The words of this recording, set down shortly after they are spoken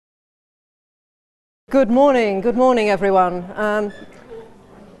Good morning everyone,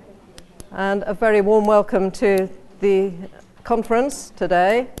 and a very warm welcome to the conference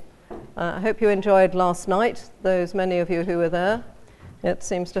today. I hope you enjoyed last night, many of you who were there. It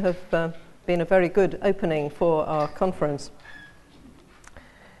seems to have been a very good opening for our conference.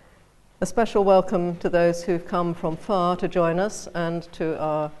 A special welcome to those who've come from far to join us and to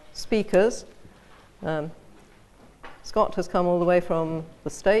our speakers. Scott has come all the way from the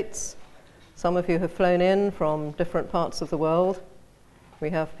States. Some of you have flown in from different parts of the world. We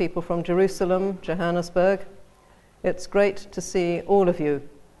have people from Jerusalem, Johannesburg. It's great to see all of you.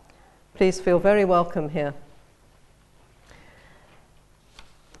 Please feel very welcome here.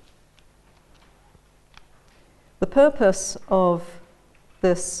 The purpose of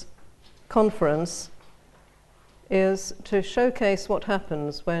this conference is to showcase what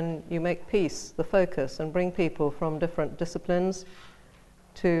happens when you make peace the focus and bring people from different disciplines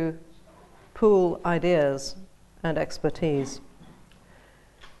to pool ideas and expertise.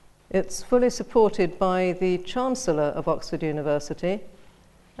 It's fully supported by the Chancellor of Oxford University,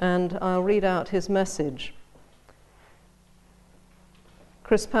 and I'll read out his message.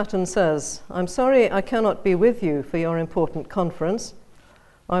 Chris Patten says, "I'm sorry I cannot be with you for your important conference.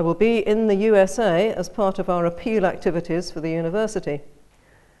 I will be in the USA as part of our appeal activities for the university.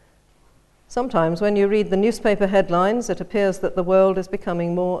 Sometimes when you read the newspaper headlines, it appears that the world is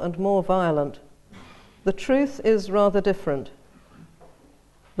becoming more and more violent. The truth is rather different.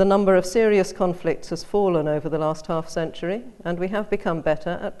 The number of serious conflicts has fallen over the last half-century, and we have become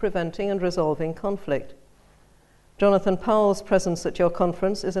better at preventing and resolving conflict. Jonathan Powell's presence at your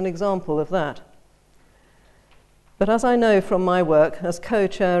conference is an example of that. But as I know from my work as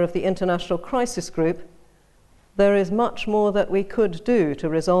co-chair of the International Crisis Group, there is much more that we could do to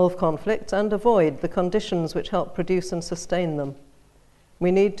resolve conflicts and avoid the conditions which help produce and sustain them.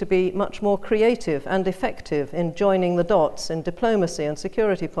 We need to be much more creative and effective in joining the dots in diplomacy and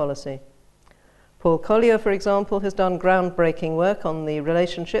security policy. Paul Collier, for example, has done groundbreaking work on the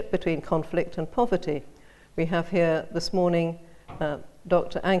relationship between conflict and poverty. We have here this morning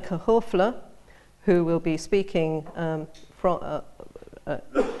Dr. Anke Höfler, who will be speaking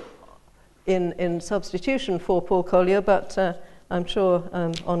in substitution for Paul Collier, but I'm sure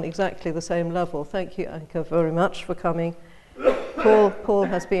on exactly the same level. Thank you, Anke, very much for coming. Paul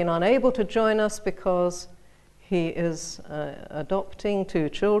has been unable to join us because he is adopting 2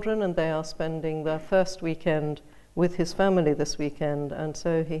 children, and they are spending their first weekend with his family this weekend, and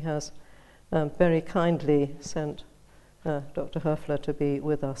so he has very kindly sent Dr. Höfler to be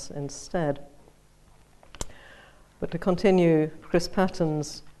with us instead. But to continue Chris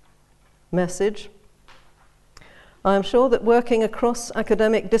Patten's message, I am sure that working across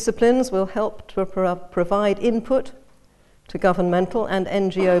academic disciplines will help to provide input to governmental and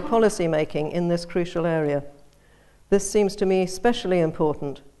NGO policy making in this crucial area. This seems to me especially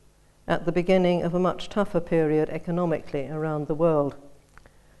important at the beginning of a much tougher period economically around the world.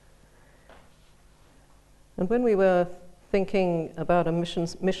 And when we were thinking about a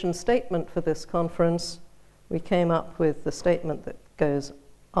mission statement for this conference, we came up with the statement that goes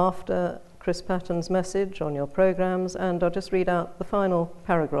after Chris Patten's message on your programs, and I'll just read out the final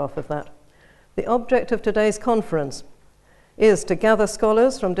paragraph of that. The object of today's conference is to gather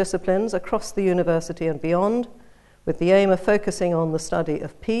scholars from disciplines across the university and beyond, with the aim of focusing on the study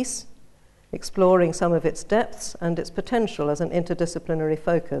of peace, exploring some of its depths and its potential as an interdisciplinary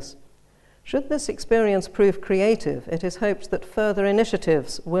focus. Should this experience prove creative, it is hoped that further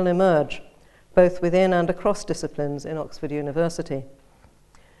initiatives will emerge, both within and across disciplines in Oxford University.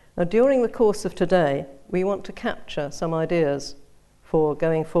 Now, during the course of today, we want to capture some ideas for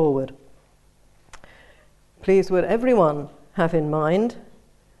going forward. Please would everyone have in mind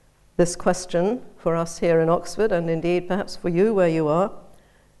this question for us here in Oxford, and indeed perhaps for you where you are: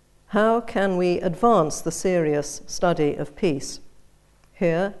 how can we advance the serious study of peace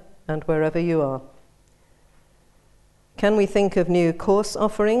here and wherever you are? Can we think of new course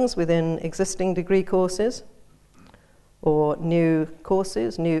offerings within existing degree courses, or new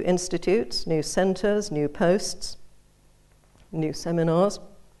courses, new institutes, new centres, new posts, new seminars?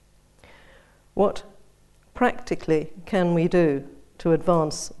 What practically can we do to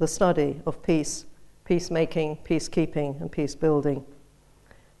advance the study of peace, peacemaking, peacekeeping, and peace building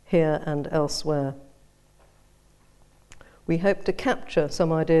here and elsewhere? We hope to capture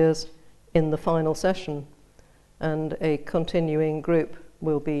some ideas in the final session, and a continuing group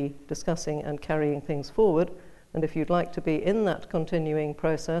will be discussing and carrying things forward. And if you'd like to be in that continuing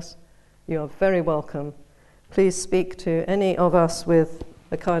process, you are very welcome. Please speak to any of us with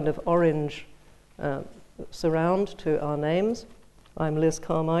a kind of orange surround to our names, I'm Liz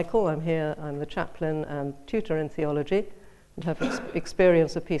Carmichael. I'm the chaplain and tutor in theology, and have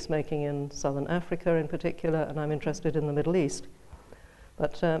experience of peacemaking in Southern Africa in particular, and I'm interested in the Middle East.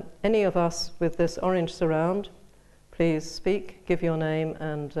 But any of us with this orange surround, please speak, give your name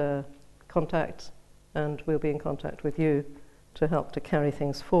and contact, and we'll be in contact with you to help to carry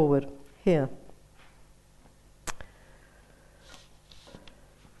things forward here.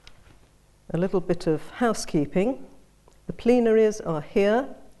 A little bit of housekeeping. The plenaries are here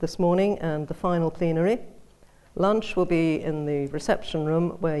this morning, and the final plenary. Lunch will be in the reception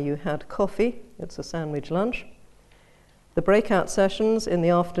room where you had coffee. It's a sandwich lunch. The breakout sessions in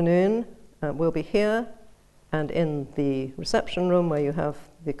the afternoon will be here and in the reception room where you have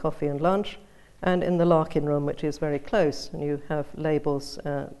the coffee and lunch, and in the Larkin room, which is very close, and you have labels,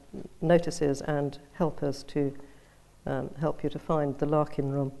 notices and helpers to help you to find the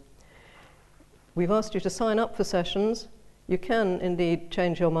Larkin room. We've asked you to sign up for sessions. You can indeed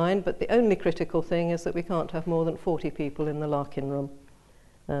change your mind, but the only critical thing is that we can't have more than 40 people in the Larkin room.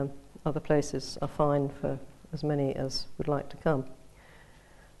 Other places are fine for as many as would like to come.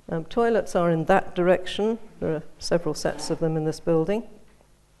 Toilets are in that direction. There are several sets of them in this building.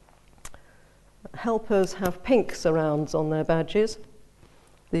 Helpers have pink surrounds on their badges.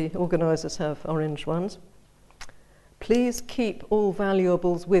 The organisers have orange ones. Please keep all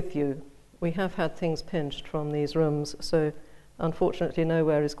valuables with you. We have had things pinched from these rooms, so unfortunately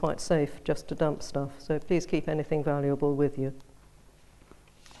nowhere is quite safe just to dump stuff. So please keep anything valuable with you.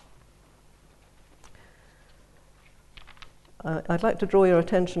 I'd like to draw your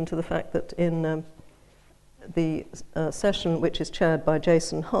attention to the fact that in the session which is chaired by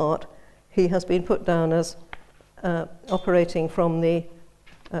Jason Hart, he has been put down as operating from the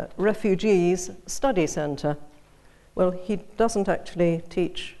Refugees Study Centre. Well, he doesn't actually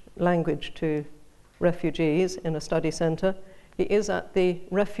teach language to refugees in a study centre. He is at the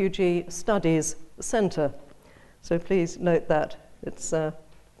Refugee Studies Centre. So please note that. It's an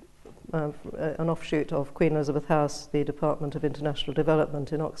offshoot of Queen Elizabeth House, the Department of International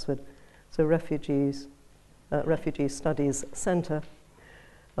Development in Oxford. So Refugee Studies Centre.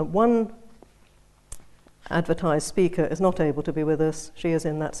 One advertised speaker is not able to be with us. She is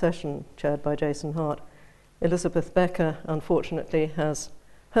in that session chaired by Jason Hart. Elizabeth Becker, unfortunately, has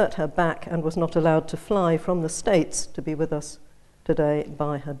hurt her back and was not allowed to fly from the States to be with us today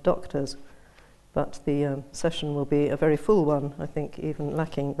by her doctors. But the session will be a very full one, I think, even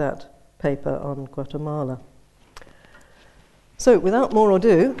lacking that paper on Guatemala. So, without more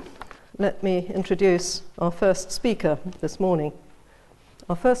ado, let me introduce our first speaker this morning.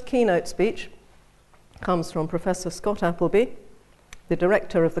 Our first keynote speech comes from Professor Scott Appleby, the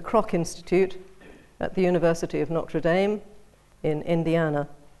director of the Kroc Institute at the University of Notre Dame in Indiana,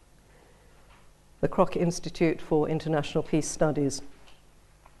 the Kroc Institute for International Peace Studies.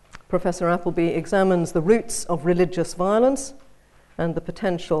 Professor Appleby examines the roots of religious violence and the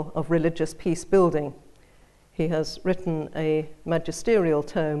potential of religious peace building. He has written a magisterial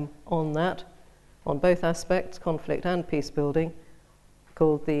tome on that, on both aspects, conflict and peace building,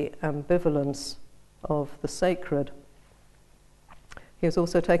 called The Ambivalence of the Sacred. He has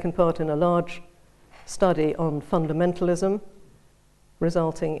also taken part in a large study on fundamentalism,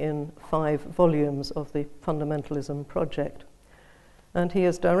 resulting in 5 volumes of the Fundamentalism Project. And he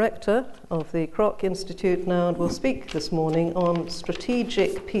is director of the Kroc Institute now and will speak this morning on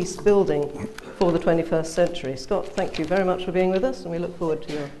strategic peace building for the 21st century. Scott, thank you very much for being with us, and we look forward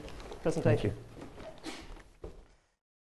to your presentation. Thank you.